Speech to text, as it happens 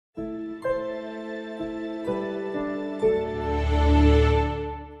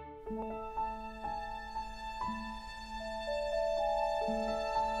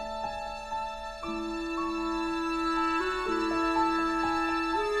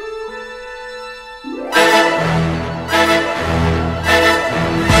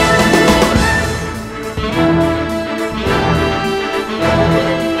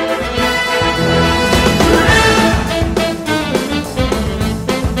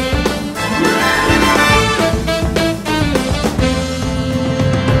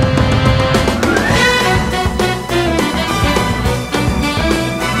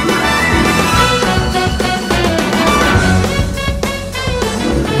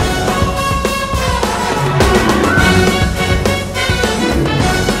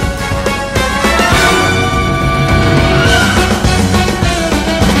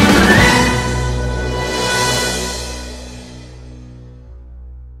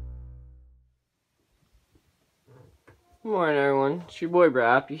Good morning, everyone. It's your boy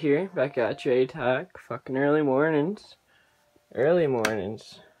Brappy here, back at you, ATAC. Fucking early mornings. Early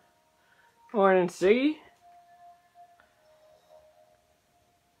mornings. Morning, Siggy.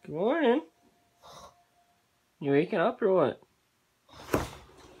 Good morning. You waking up or what?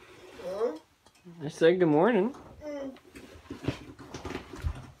 I said good morning.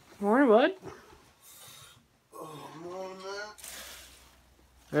 Morning, bud. Morning, man.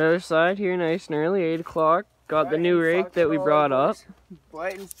 The other side here, nice and early, 8 o'clock. Got the new rake that we brought up.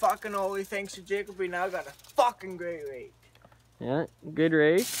 Bright and fucking holy, thanks to Jacob, we now got a fucking great rake. Yeah, good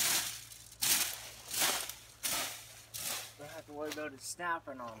rake. Don't have to worry about it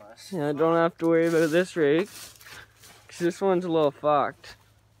snapping on us. Yeah, don't have to worry about this rake, because this one's a little fucked.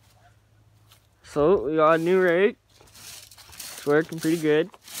 So, we got a new rake. It's working pretty good.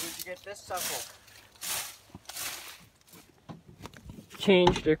 Where'd you get this sucker?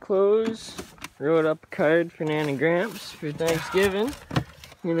 Changed our clothes. Wrote up a card for Nan and Gramps for Thanksgiving. I'm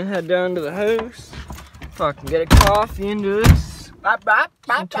gonna head down to the house. Fucking get a coffee into this.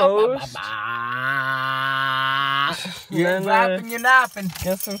 Some toast. You're rapping, you're napping.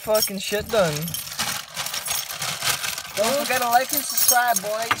 Get some fucking shit done. Don't forget to like and subscribe,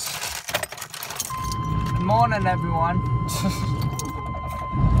 boys. Good morning, everyone.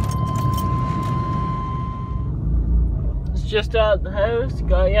 Just out of the house,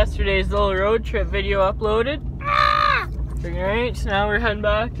 got yesterday's little road trip video uploaded. Alright, so now we're heading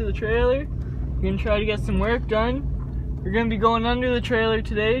back to the trailer. We're gonna try to get some work done. We're gonna be going under the trailer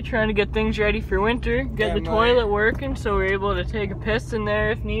today, trying to get things ready for winter. Get the toilet working so we're able to take a piss in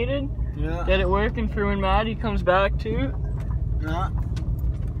there if needed. Yeah. Get it working for when Maddie comes back too. Yeah.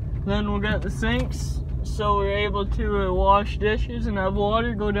 Then we'll get the sinks so we're able to wash dishes and have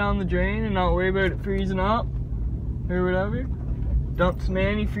water go down the drain and not worry about it freezing up. Or whatever. Dump some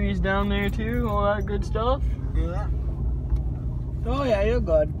antifreeze down there too, all that good stuff. Yeah. Oh yeah, you're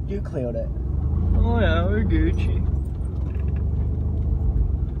good. You cleared it. Oh yeah, we're Gucci.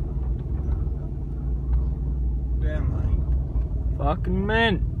 Damn, money. Fucking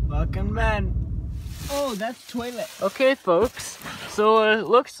men. Fucking men. Oh, that's toilet. Okay, folks. So it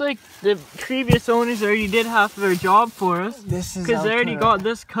looks like the previous owners already did half of their job for us. This is because they already got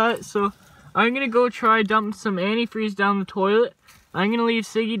this cut, so I'm gonna go try dumping some antifreeze down the toilet. I'm gonna leave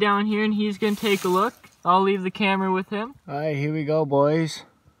Siggy down here and he's gonna take a look. I'll leave the camera with him. Alright, here we go, boys.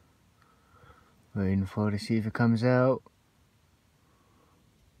 Waiting for it to see if it comes out.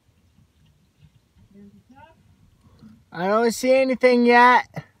 I don't see anything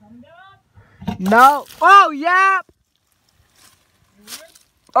yet. No. Oh, yeah.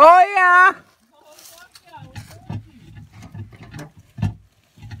 Oh, yeah.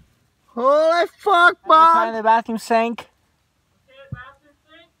 Holy fuck, Bob! Find the bathroom sink. Okay, bathroom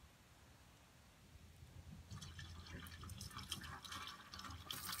sink.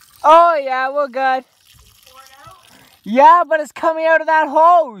 Oh yeah, we're good. Yeah, but it's coming out of that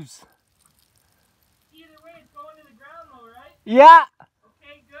hose. Either way, it's going to the ground though, right? Yeah.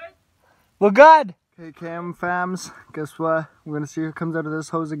 Okay, good. We're good. Okay, Cam fams, guess what? We're gonna see who comes out of this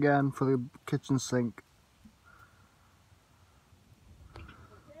hose again for the kitchen sink.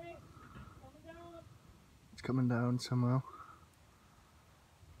 Coming down somehow.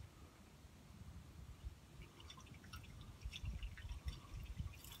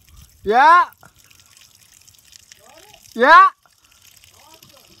 Yeah. Yeah.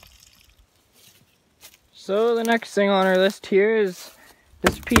 So the next thing on our list here is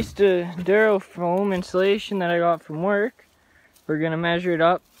this piece of Duro foam insulation that I got from work. We're gonna measure it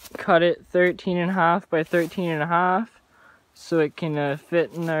up, cut it 13.5 by 13.5 so it can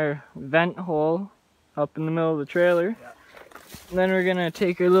fit in our vent hole up in the middle of the trailer. Yeah. And then we're gonna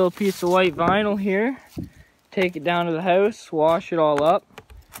take our little piece of white vinyl here, take it down to the house, wash it all up,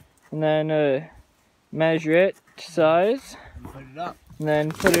 and then measure it to size. Put it up. And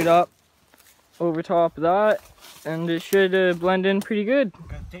then put it up over top of that, and it should blend in pretty good.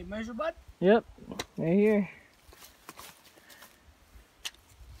 Got a tape measure, bud? Yep, right here.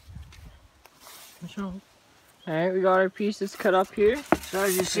 Alright, we got our pieces cut up here. So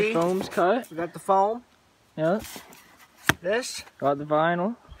as you see, the foam's cut. we got the foam. Yep. This Got the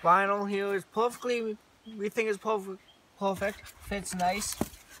vinyl. vinyl here is perfectly, we think is perfect. Fits nice.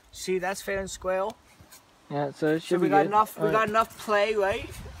 See, that's fitting square. Yeah, so it should So be good. we got enough play, right?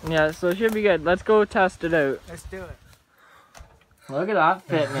 Yeah, so it should be good. Let's go test it out. Let's do it. Look at that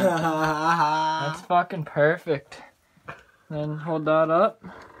fitment. That's fucking perfect. Then hold that up.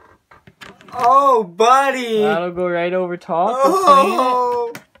 Oh, buddy! That'll go right over top.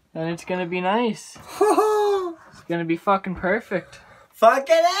 Oh! And it's gonna be nice. Oh! It's gonna be fucking perfect.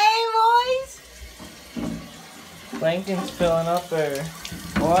 Fucking A, boys! Lincoln's filling up our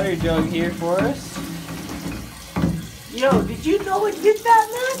water jug here for us. Yo, did you know it did that,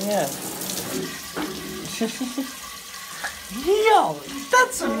 man? Yeah. Yo,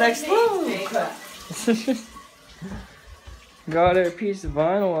 that's some next level crap. Got our piece of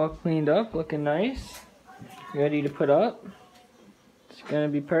vinyl all cleaned up, looking nice. Ready to put up. It's gonna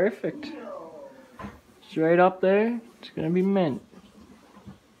be perfect. It's right up there. It's gonna be mint.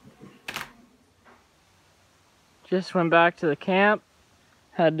 Just went back to the camp.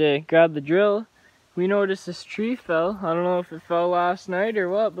 Had to grab the drill. We noticed this tree fell. I don't know if it fell last night or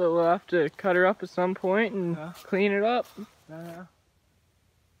what, but we'll have to cut her up at some point and clean it up.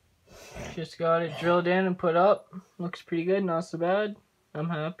 Just got it drilled in and put up. Looks pretty good, not so bad. I'm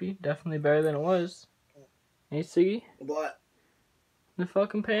happy. Definitely better than it was. Hey, Siggy? What? The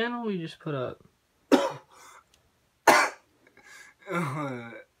fucking panel we just put up.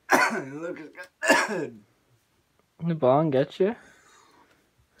 Look, it's good. The bong get you?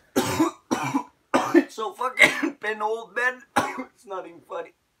 It's so fucking been old, man. It's not even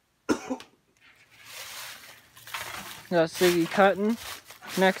funny. Got Siggy cutting.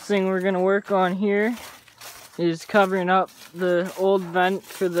 Next thing we're gonna work on here is covering up the old vent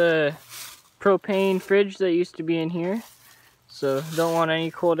for the propane fridge that used to be in here. So don't want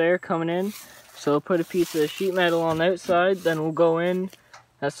any cold air coming in. So we'll put a piece of sheet metal on the outside, then we'll go in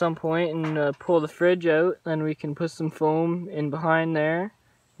at some point and pull the fridge out. Then we can put some foam in behind there,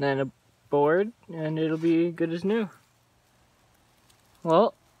 then a board, and it'll be good as new.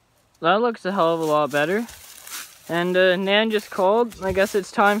 Well, that looks a hell of a lot better. And Nan just called. I guess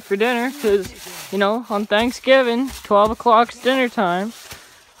it's time for dinner, because, you know, on Thanksgiving, 12 o'clock's dinner time.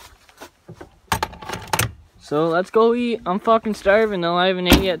 So let's go eat. I'm fucking starving though. I haven't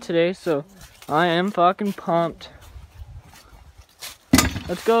ate yet today, so I am fucking pumped.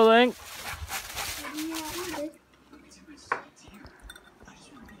 Let's go, Link.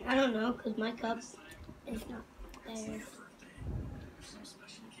 I don't know, because my cup is not there.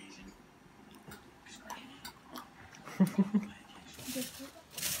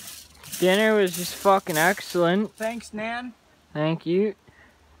 Dinner was just fucking excellent. Thanks, Nan. Thank you.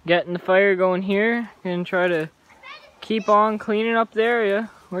 Getting the fire going here. Gonna try to keep on cleaning up the area.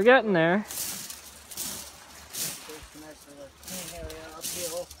 We're getting there.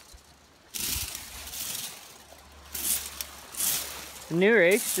 The new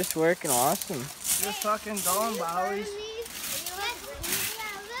rake's just working awesome. Just fucking going, Bowies.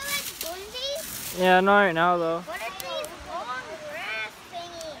 Yeah, not right now though. What are these long grass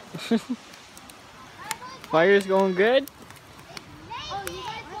thingies? Fire's going good? Oh, you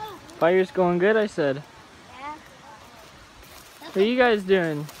guys go. Fire's going good, I said. Yeah. What are you guys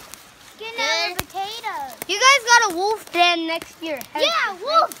doing? Getting out the potatoes. You guys got a wolf den next year. Yeah,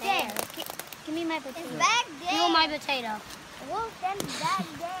 wolf den. Give me my potato. It's back there. You want my potato? The wolf den's back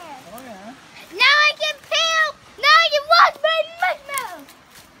there. Oh, yeah. Now I can peel. Now I can wash my marshmallow.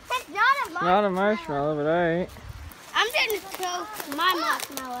 That's not a marshmallow. Not a marshmallow, but alright. I'm going to peel my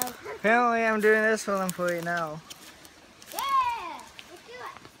marshmallow. Apparently, I'm doing this for them for you now. Yeah. Let's do it.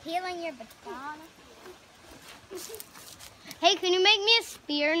 Peeling your banana. Hey, can you make me a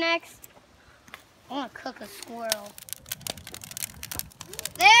spear next? I want to cook a squirrel.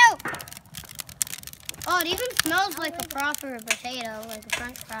 Ew! Oh, it even smells like a proper potato, like a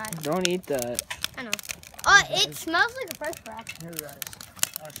french fry. Don't eat that. I know. Oh, it smells like a french fry. Here, guys.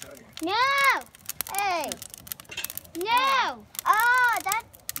 I'll show you. No! Hey! No! Oh, that's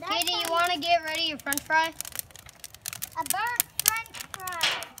Katie, you want to get ready your french fry? A burnt french fry.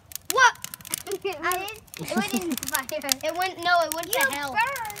 What? It went in fire. It went to hell.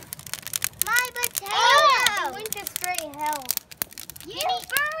 Burned my potato. Oh, it went to straight hell. You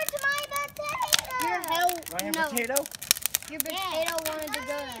burned my potato. Your hell. Want your potato? Your potato wanted to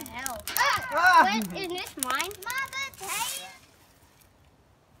go to hell. Ah. Wait, is this mine? My potato.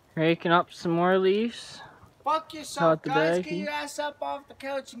 Raking up some more leaves. Fuck yourself, Out the guys. baggie. Get your ass up off the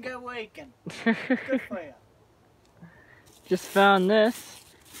couch and get waking. Good for you. Just found this.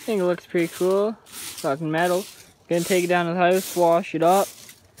 I think it looks pretty cool. Fucking metal. Gonna take it down to the house, wash it up,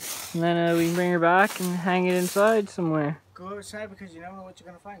 and then we can bring her back and hang it inside somewhere. Go outside because you never know what you're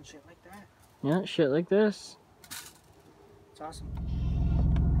gonna find. Shit like that. Yeah, shit like this. It's awesome.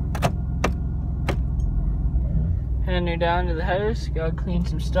 Heading her down to the house. Gotta clean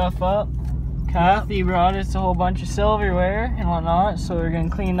some stuff up. Kathy brought us a whole bunch of silverware and whatnot, so we're gonna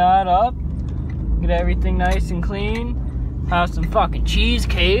clean that up. Get everything nice and clean. Have some fucking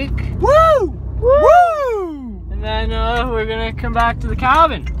cheesecake. Woo! Woo! And then we're gonna come back to the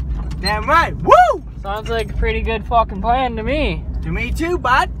cabin. Damn right. Woo! Sounds like a pretty good fucking plan to me. To me too,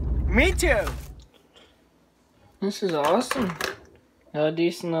 bud. Me too. This is awesome. Got a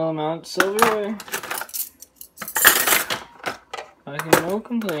decent little amount of silverware. Fucking no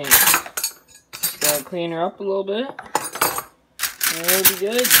complaints. Just gotta clean her up a little bit. And it'll be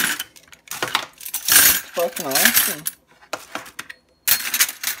good. It's fucking awesome.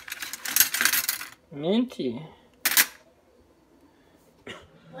 Minty.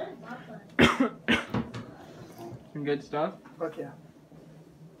 Some good stuff. Fuck yeah.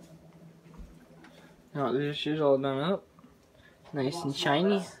 Now this shit's all done up. Nice and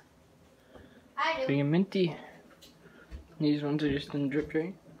shiny. Big and minty. These ones are just in the drip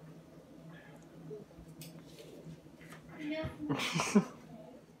tray.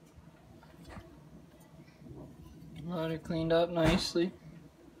 Got it cleaned up nicely.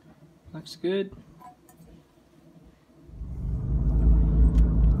 Looks good.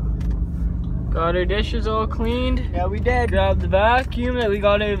 Got our dishes all cleaned. Yeah, we did. Grabbed the vacuum that we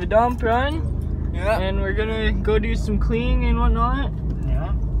got out of the dump run. Yeah. And we're gonna go do some cleaning and whatnot.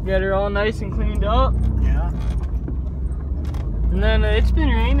 Yeah. Get her all nice and cleaned up. Yeah. And then it's been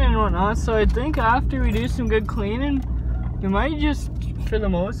raining and whatnot, so I think after we do some good cleaning, we might just, for the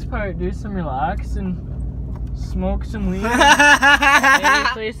most part, do some relaxing. Smoke some weed, maybe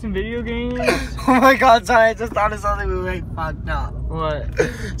play some video games. Oh my god, sorry, I just thought of something we were fucked up. What?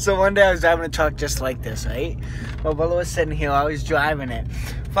 So one day I was driving a truck just like this, right? My brother was sitting here, I was driving it.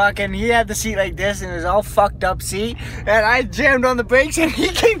 Fucking, he had the seat like this and it was all fucked up seat. And I jammed on the brakes and he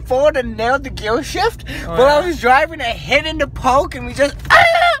came forward and nailed the gear shift. While I was driving, it hit into poke and we just,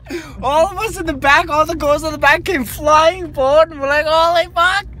 all of us in the back, all the girls in the back came flying forward and we're like, holy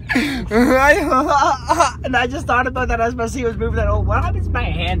fuck. And I just thought about that as my seat was moving. That, oh, what happens if my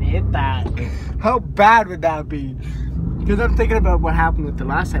hand hit that? How bad would that be? Because I'm thinking about what happened with the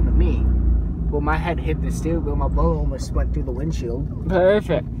last time with me. Well, my head hit the steering wheel, my bullet almost went through the windshield.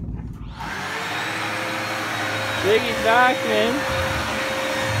 Perfect. Ziggy's back, man.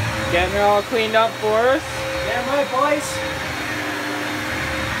 Getting her all cleaned up for us. Damn right, boys.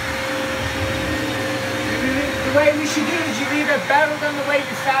 The way we should do it is you leave it better than the way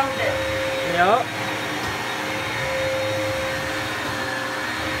you found it. Yep.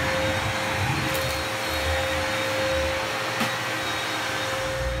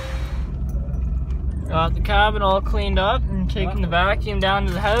 Got the cabin all cleaned up and taking the vacuum down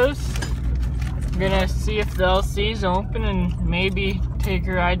to the house. I'm gonna see if the LC's open and maybe take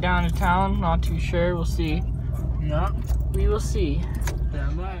a ride down to town. Not too sure, we'll see. Yeah. We will see.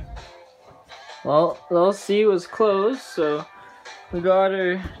 Damn right. Well, the LC was closed, so we got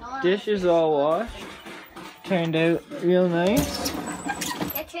our dishes all washed. Turned out real nice.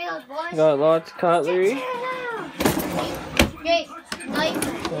 Get trailers, boys. Got lots of cutlery. Hey, knife.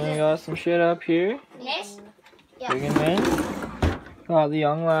 And we got some shit up here. Yes? Bringing in. Got the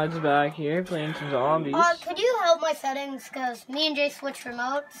young lads back here playing some zombies. Could you help my settings? Because me and Jay switched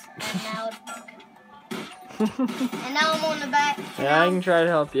remotes, and now it's and now I'm on the back. Yeah, I can try to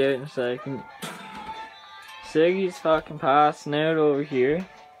help you out in a second. Siggy's fucking passing out over here.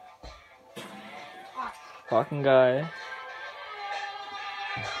 Fucking guy.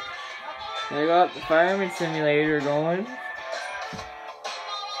 I got the fireman simulator going.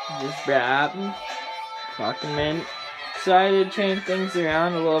 Just rapping. Fucking mint. Decided to change things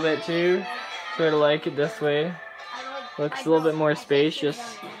around a little bit too. Sort of like it this way. Looks a little bit more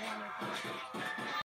spacious.